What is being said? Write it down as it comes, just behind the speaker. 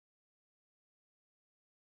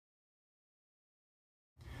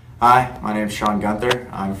Hi, my name is Sean Guenther.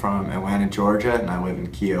 I'm from Atlanta, Georgia, and I live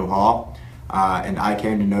in Keogh Hall. And I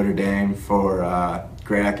came to Notre Dame for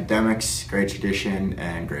great academics, great tradition,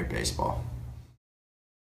 and great baseball.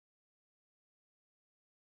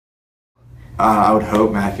 I would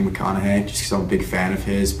hope Matthew McConaughey, just because I'm a big fan of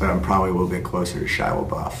his, but I'm probably a little bit closer to Shia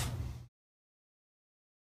LaBeouf.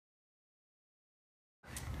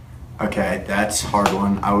 Okay, that's a hard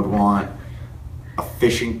one. I would want a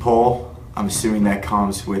fishing pole. I'm assuming that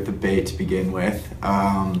comes with the bait to begin with.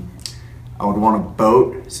 I would want a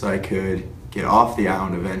boat so I could get off the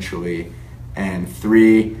island eventually. And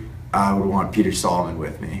three, I would want Peter Solomon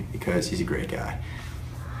with me because he's a great guy.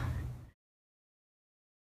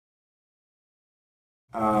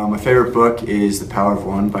 My favorite book is The Power of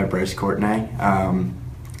One by Bryce Courtenay.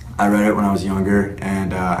 I read it when I was younger,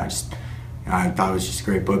 and I thought it was just a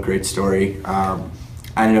great book, great story.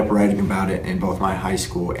 I ended up writing about it in both my high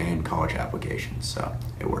school and college applications, so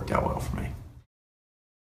it worked out well for me.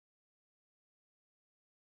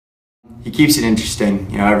 He keeps it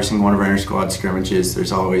interesting. Every single one of our inter-squad scrimmages,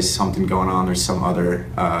 there's always something going on. There's some other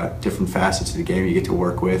different facets of the game you get to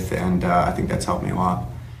work with, and I think that's helped me a lot.